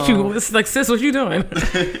 Like, what you? It's like, sis, what you doing?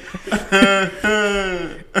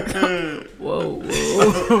 Whoa.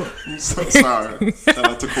 I'm so sorry. Shout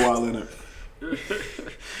out to Kawhi Leonard.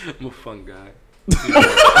 I'm a fun guy.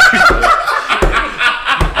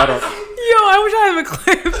 I Yo, I wish I had a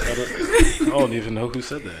clip. don't even know who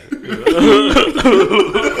said that.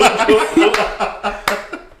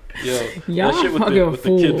 Yo, Y'all that shit with fucking the kid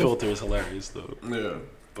fools. filter is hilarious though. Yeah.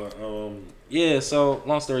 But yeah. So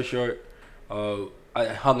long story short, I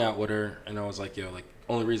hung out with her, and I was like, yo, like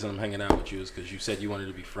only reason I'm hanging out with you is because you said you wanted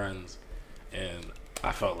to be friends, and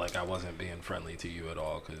I felt like I wasn't being friendly to you at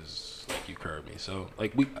all because like you curved me. So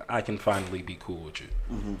like I can finally be cool with you.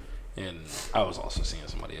 And I was also seeing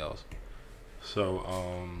somebody else. So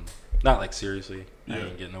not like seriously. I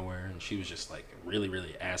didn't get nowhere, and she was just like really,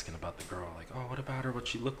 really asking about the girl. Like, oh, what about her? What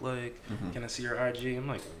she look like? Can I see her IG? I'm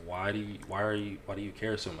like, why do you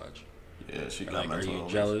care so much? Yeah, she got Like, are mental you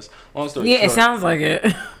illness. jealous? Long story Yeah, it short, sounds like it.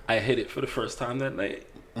 I hit it for the first time that night.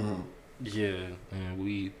 Yeah, and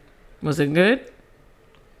we Was it good?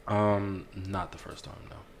 not the first time,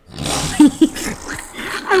 no.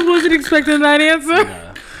 I wasn't expecting that answer.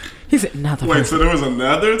 Nah. He said, not the Wait, first. so there was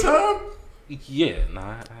another time? Yeah,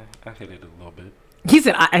 nah, I hit it a little bit. He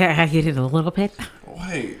said, I hit it a little bit.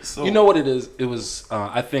 Wait, so You know what it is? It was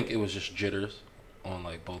I think it was just jitters on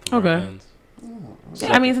like both of our Okay. ends.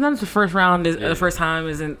 I mean, sometimes the first round is Yeah. the first time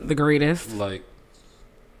isn't the greatest. Like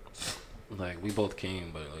we both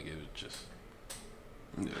came, but like it was just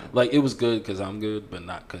like it was good because I'm good, but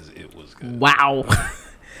not because it was good. Wow.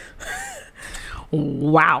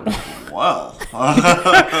 Wow. wow.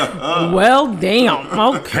 Well, damn.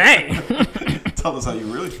 Okay. Tell us how you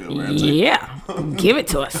really feel, man. Yeah. Give it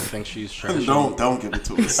to I us. think she's trash. Don't give it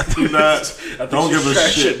to us. Do not. Don't give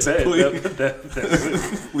us shit. Please. That's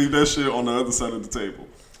it. Leave that shit on the other side of the table.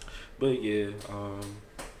 But yeah,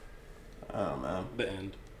 Oh man. the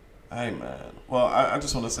end. Hey man. Well, I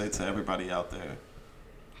just want to say to everybody out there,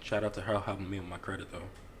 Shout out to her helping me with my credit though.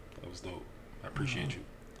 That was dope. I appreciate you.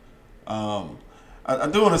 I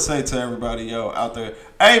do want to say to everybody, yo, out there,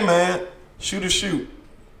 hey man, shoot a shoot.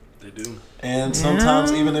 They do. And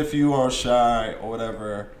sometimes, even if you are shy or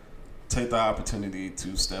whatever, take the opportunity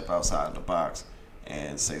to step outside the box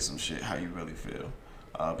and say some shit how you really feel.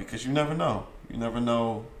 Because you never know. You never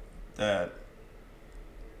know that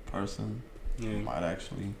person might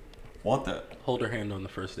actually want that. Hold her hand on the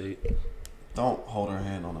first date. Don't hold her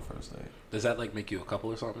hand on the first date. Does that like make you a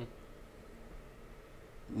couple or something?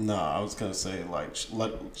 No, I was gonna say like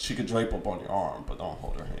she could drape up on your arm, but don't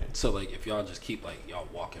hold her hand. So like if y'all just keep like y'all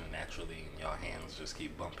walking naturally and y'all hands just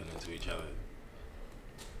keep bumping into each other.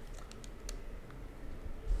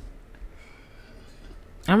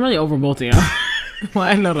 I'm really over both of y'all. Well,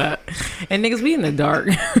 I know that. And niggas, we in the dark.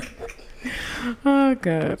 Oh,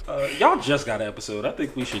 God. Y'all just got an episode. I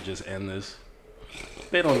think we should just end this.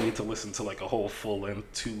 They don't need to listen to like a whole full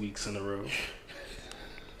length 2 weeks in a row.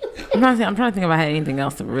 I'm trying to think if I had anything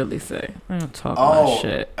else to really say. I don't talk about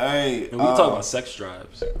shit. Hey, And we talk about sex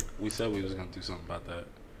drives. We said we was gonna do something about that.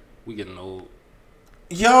 We getting old.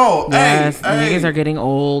 yo, Yes, hey, niggas are getting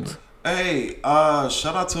old. Hey, shout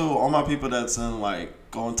out to all my people that's in like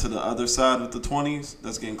going to the other side of the 20s.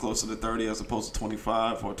 That's getting closer to 30 as opposed to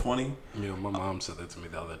 25 or 20. Yeah, my mom said that to me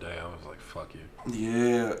the other day. I was like, "Fuck you."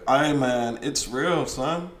 Yeah, hey man, it's real,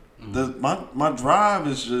 son. My drive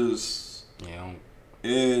is just Yeah.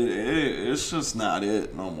 it's just not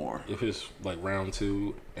it no more. If it's like round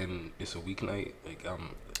 2 and it's a weeknight, like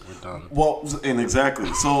we're done. Well, and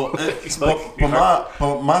exactly. So, Like,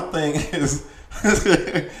 but my thing is,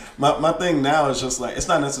 my thing now is just like it's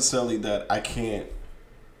not necessarily that I can't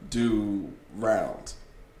do rounds.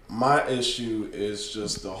 My issue is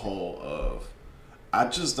just the whole of I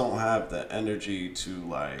just don't have the energy to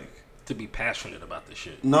like To be passionate about this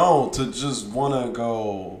shit. no to just want to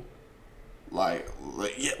go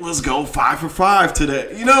yeah, let's go 5 for 5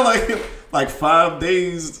 today. You know, like 5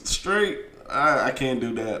 days straight. I can't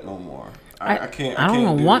do that no more. I can't. I don't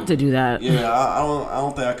even want to do that. Yeah, I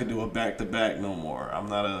don't think I could do a back to back no more. I'm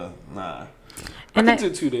not nah. And I can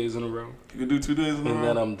do 2 days in a row. You can do 2 days in a row, and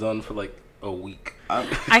then I'm done for like a week. I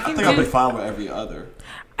think I'll be fine with every other.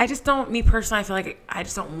 I just don't. Me personally, I feel like I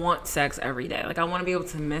just don't want sex every day. Like I want to be able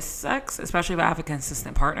to miss sex, especially if I have a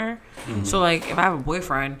consistent partner. Mm-hmm. So like if I have a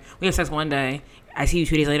boyfriend, we have sex one day. I see you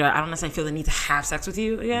 2 days later. I don't necessarily feel the need to have sex with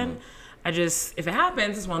you again. Mm-hmm. I just, if it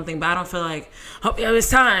happens, it's one thing, but I don't feel like, oh, yeah, it's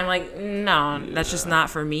time. Like, no, that's just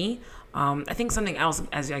not for me. I think something else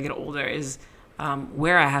as I get older is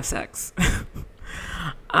where I have sex.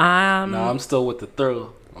 No, I'm still with the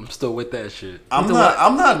thrill. I'm still with that shit. I'm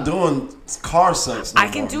not doing car sex no I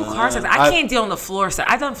can more, do man. car sex. I can't deal on the floor sex.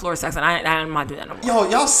 I've done floor sex, and I'm not doing that no more. Yo,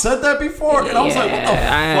 y'all said that before, and I was like, what the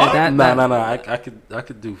fuck? No. I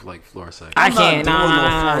could do like floor sex. I can't.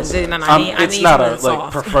 No. It's not a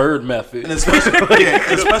like preferred method. And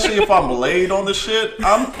especially if I'm laid on the shit,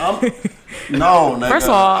 I'm no. Nigga, First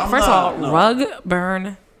of all, rug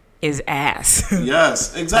burn is ass.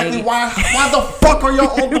 Yes, exactly. Like, why the fuck are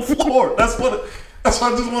y'all on the floor? That's what I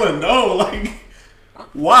just want to know. Like,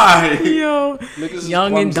 why? Yo,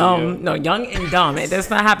 young and dumb. No, young and dumb.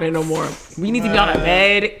 That's not happening no more. We need to be on a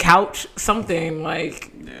bed, couch, something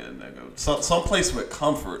like. Yeah, nigga. Some place with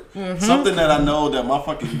comfort. Mm-hmm. Something that I know that my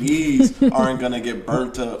fucking knees aren't gonna get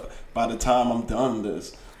burnt up by the time I'm done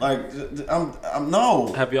this. Like, I'm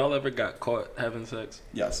no. Have y'all ever got caught having sex?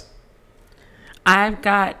 Yes. I've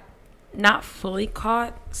got not fully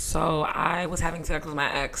caught. So I was having sex with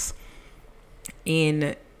my ex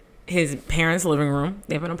in his parents' living room.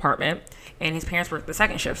 They have an apartment, and his parents worked the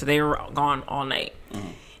second shift, so they were gone all night. Mm-hmm.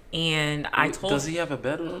 And I told. Does he have a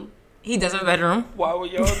bedroom? He does have a bedroom. Why were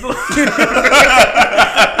y'all doing?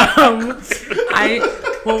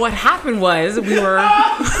 Well, what happened was we were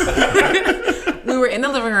in the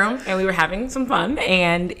living room and we were having some fun,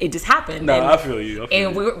 and it just happened. No, I feel you.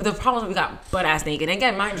 The problem was we got butt ass naked. And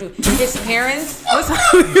again, mind you, his parents. That's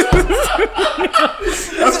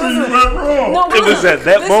where you went wrong. No, it was at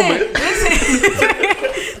that moment.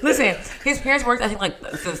 Listen, his parents worked, I think, like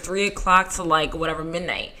from 3 o'clock to like whatever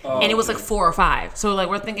midnight, and it was like 4 or 5. So like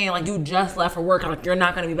we're thinking like you just left for work, like you're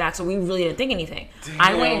not gonna be back. So we really didn't think anything. Damn,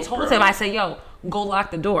 I went and told him. I said, "Yo, go lock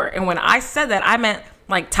the door." And when I said that, I meant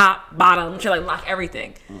like top, bottom, to like lock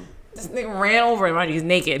everything. This nigga ran over him. He's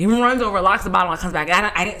naked. He runs over, locks the bottom, and comes back.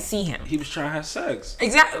 I didn't see him. He was trying to have sex.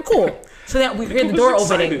 Exactly. Cool. So then we hear the door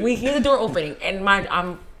opening. We hear the door opening, and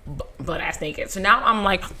I'm butt ass naked. So now I'm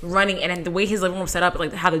like running, and the way his living room set up,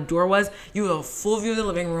 like how the door was, you have a full view of the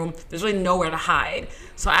living room. There's really nowhere to hide.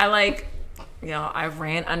 So I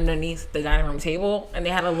ran underneath the dining room table, and they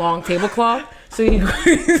had a long tablecloth, so you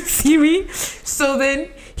couldn't see me. So then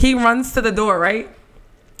he runs to the door, right?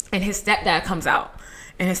 And his stepdad comes out.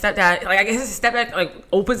 And his stepdad, like I guess his stepdad, like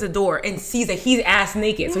opens the door and sees that he's ass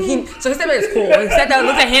naked. So his stepdad is cool. His stepdad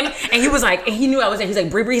looked at him and he was like, and he knew I was there. He's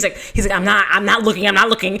like, Bree, he's like, I'm not looking. And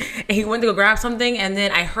he went to go grab something, and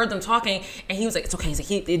then I heard them talking, and he was like, it's okay. He's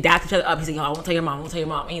like, they dapped each other up. He's like, yo, I won't tell your mom.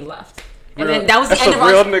 And he left. And then that was the end of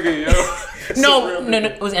our. Real nigga, yo. No,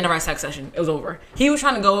 it was the end of our sex session. It was over. He was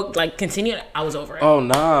trying to go like continue. I was over it. Oh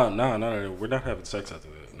no. We're not having sex after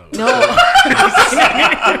that. No.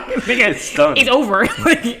 It's done. It's over.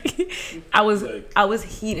 I was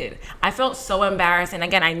heated. I felt so embarrassed, and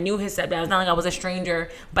again, I knew his stepdad. It's not like I was a stranger,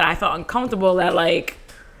 but I felt uncomfortable that like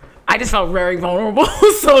I just felt very vulnerable.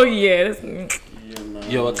 So yeah.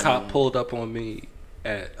 Yo, a cop pulled up on me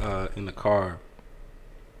at in the car.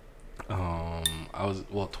 I was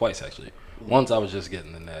twice actually. Once I was just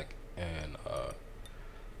getting the neck, and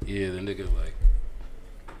the nigga like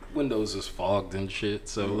windows is fogged and shit.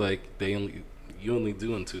 So like you only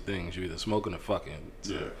doing 2 things: you either smoking or fucking.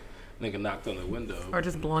 So, nigga knocked on the window, or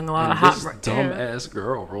just blowing a lot of hot. This dumb ass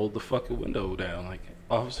girl rolled the fucking window down. Like,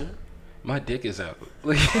 officer, my dick is out.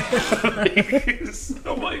 Like,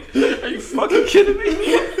 I'm like, are you fucking kidding me?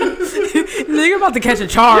 Nigga about to catch a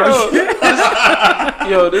charge.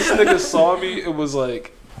 Yo, this nigga saw me. It was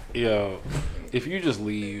like, yo, if you just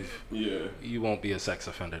leave, you won't be a sex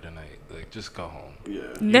offender tonight. Like, just go home. Yeah.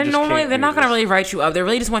 They're not gonna really write you up. They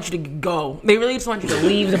really just want you to go. They really just want you to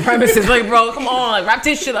leave the premises. Like, bro, come on, like, wrap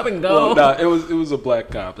this shit up and go. Well, it was a black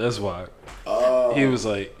cop. That's why. He was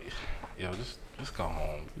like, yo, just go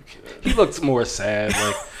home. He looked more sad.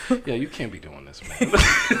 Like, yeah, you can't be doing this, man.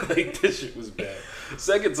 Like, this shit was bad.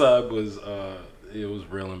 Second time was it was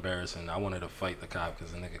real embarrassing. I wanted to fight the cop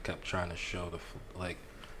because the nigga kept trying to show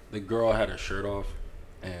the girl had her shirt off,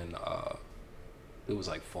 and it was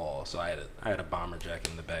like fall, so I had a bomber jacket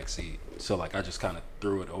in the back seat. So like I just kind of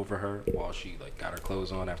threw it over her while she like got her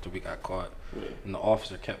clothes on after we got caught. And the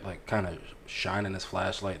officer kept like kind of shining his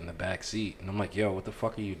flashlight in the back seat, and I'm like, yo, what the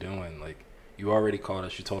fuck are you doing? Like, you already caught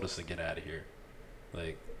us. You told us to get out of here.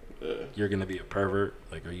 Like, you're gonna be a pervert?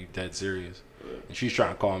 Like, are you dead serious? And she's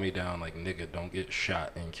trying to calm me down, like, nigga, don't get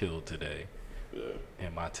shot and killed today.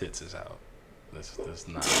 And my tits is out. This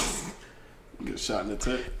not. Get shot in the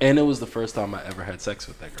tit. And it was the first time I ever had sex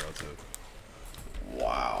with that girl too.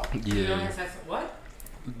 Wow. You don't Yeah, have sex with what?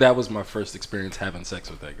 that was my first experience having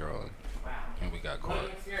sex with that girl, Wow. and we got What caught.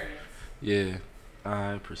 an experience. Yeah,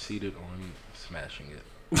 I proceeded on smashing it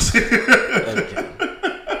again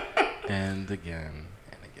and again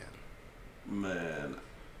and again. Man,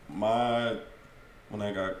 when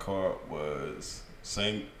I got caught was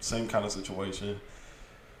same kind of situation.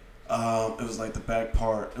 It was like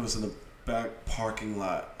it was in the back parking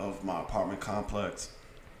lot of my apartment complex.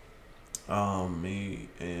 Me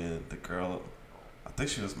and the girl, I think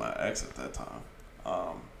she was my ex at that time.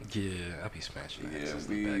 Yeah, I be smashing Yeah, exes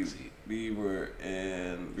in the backseat. we were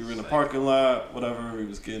in the parking lot, whatever. We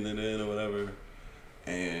was getting it in or whatever,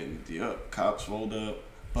 and cops rolled up.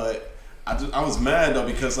 But I was mad though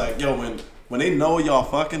because like when they know y'all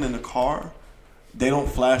fucking in the car, they don't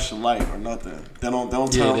flash the light or nothing. They don't tell.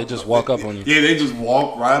 Yeah, they just walk up on you. Yeah, they just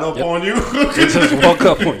walk right up on you. They just walk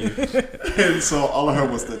up on you. And so all I heard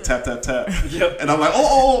was the tap tap tap. Yep. And I'm like,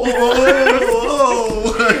 oh.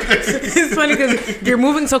 It's funny because you're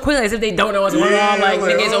moving so quickly as if they don't know what's going on. Like,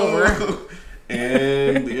 nigga's over.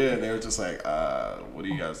 And yeah, they were just like, what are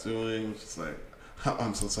you guys doing? Just like,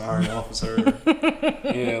 I'm so sorry, officer.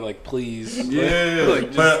 Yeah, like please. Yeah,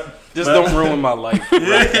 like, just don't ruin my life. And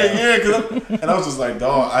I was just like,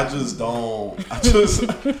 dog,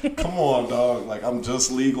 come on, dog. Like, I'm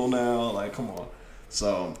just legal now. Like, come on.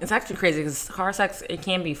 So It's actually crazy because car sex, it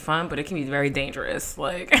can be fun, but it can be very dangerous.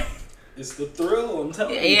 Like, It's the thrill, I'm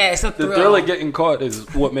telling you. yeah, it's a The thrill. thrill of getting caught is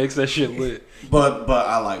what makes that shit lit. but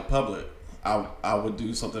I like public. I would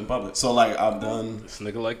do something public. So like I've done. This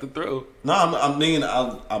nigga like the thrill. No,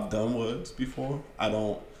 I've done woods before. I've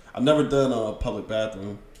never done a public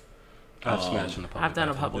bathroom. I've smashed in the public I've done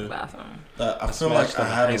a bathroom. public bathroom. I feel like I in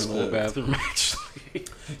a had high a school bathroom, actually.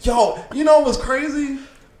 Yo, you know what's crazy?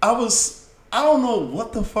 I don't know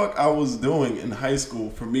what the fuck I was doing in high school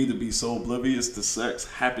for me to be so oblivious to sex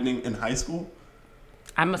happening in high school.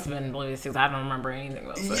 I must have been oblivious because I don't remember anything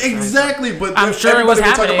about sex. Exactly, but I'm sure it was everybody would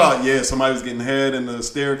talk happening. about somebody was getting head in the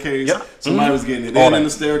staircase, Yep. somebody was getting it All in that. the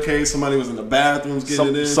staircase, somebody was in the bathrooms getting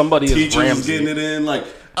it in, somebody is teachers was Ramsey. getting it in. Like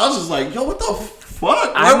I was just like, yo, what the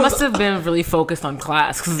fuck? I Where was must have been really focused on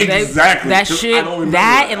class because Exactly, that 'cause I shit, don't remember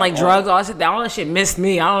that that and like at drugs, all that shit missed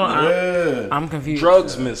me. Yeah. I'm confused.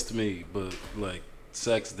 Drugs missed me, but like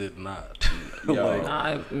sex did not. Yo. Like, Nah,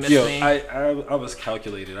 it missed yo, me. I was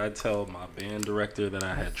calculated. I tell my band director that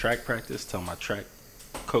I had track practice. Tell my track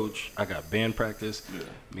coach I got band practice. Yeah.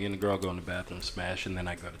 Me and the girl go in the bathroom, smash, and then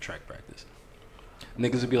I go to track practice.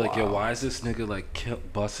 Niggas would be like, yo, why is this nigga like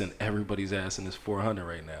busting everybody's ass in his 400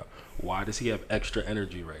 right now? Why does he have extra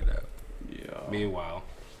energy right now? Yeah. Meanwhile,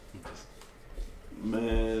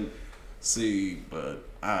 Man,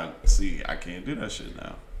 I can't do that shit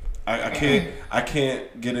now. I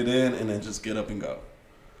can't get it in and then just get up and go.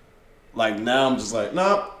 Like now I'm just like,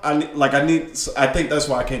 nah, I think that's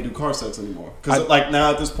why I can't do car sex anymore. Cause like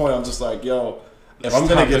now at this point I'm just like, yo, if I'm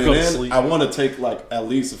gonna time get to it go to in, sleep. I want to take like at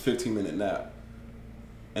least a 15-minute nap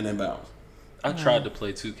and then bounce. I tried to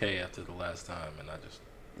play 2K after the last time, and I just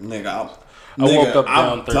Nigga, I woke up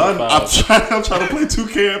down I'm 35. done. I'm trying to play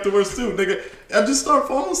 2K afterwards too, nigga. I just start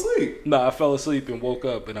falling asleep. Nah, I fell asleep and woke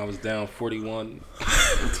up and I was down 41.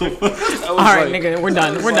 All right, nigga, we're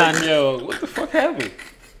done. We're done. Yo, what the fuck happened?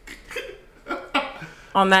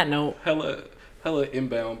 On that note, Hella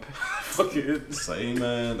inbound. Fucking. Say,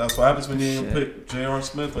 man, that's what happens when you pick J.R.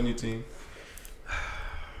 Smith on your team.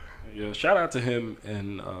 Yo, shout out to him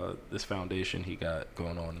and this foundation he got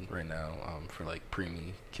going on right now for like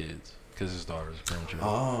preemie kids because his daughter's premature.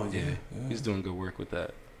 Oh, yeah. He's doing good work with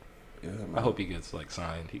that. Yeah, man. I hope he gets like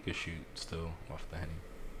signed. He could shoot still off the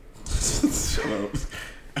henny. Shut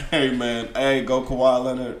up. Hey, man. Hey, go Kawhi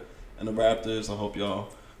Leonard and the Raptors. I hope y'all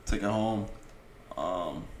take it home.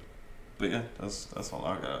 But yeah, that's all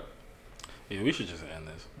I got. Yeah, we should just end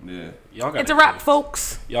this. Yeah. Y'all got it's a wrap,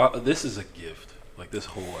 folks. Y'all, this is a gift. Like this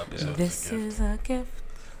whole episode. This is a gift.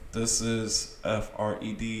 This is Fred,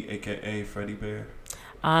 aka Freddie Bear.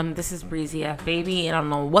 This is Breezy F Baby, and I don't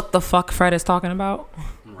know what the fuck Fred is talking about.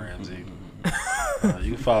 Ramsey. You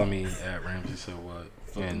can follow me at Ramsey So What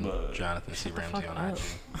and Bud. Jonathan C. Shut the Ramsey fuck on up.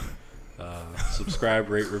 IG. Subscribe,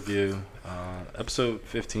 rate, review. Episode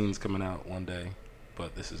 15 is coming out one day,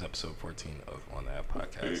 but this is episode 14 of On The App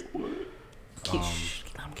Podcast. Keep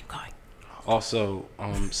going. Also,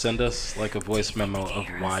 send us like a voice memo of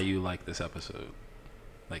why you like this episode.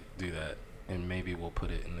 Like, do that, and maybe we'll put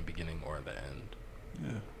it in the beginning or the end.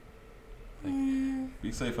 Yeah.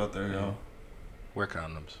 Be safe out there, y'all. Wear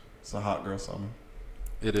condoms. It's a hot girl summer.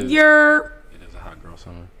 It is. It is a hot girl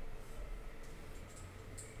summer.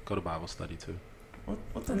 Go to Bible study too.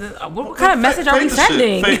 What kind of message are we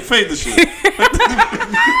sending? Fade the shit.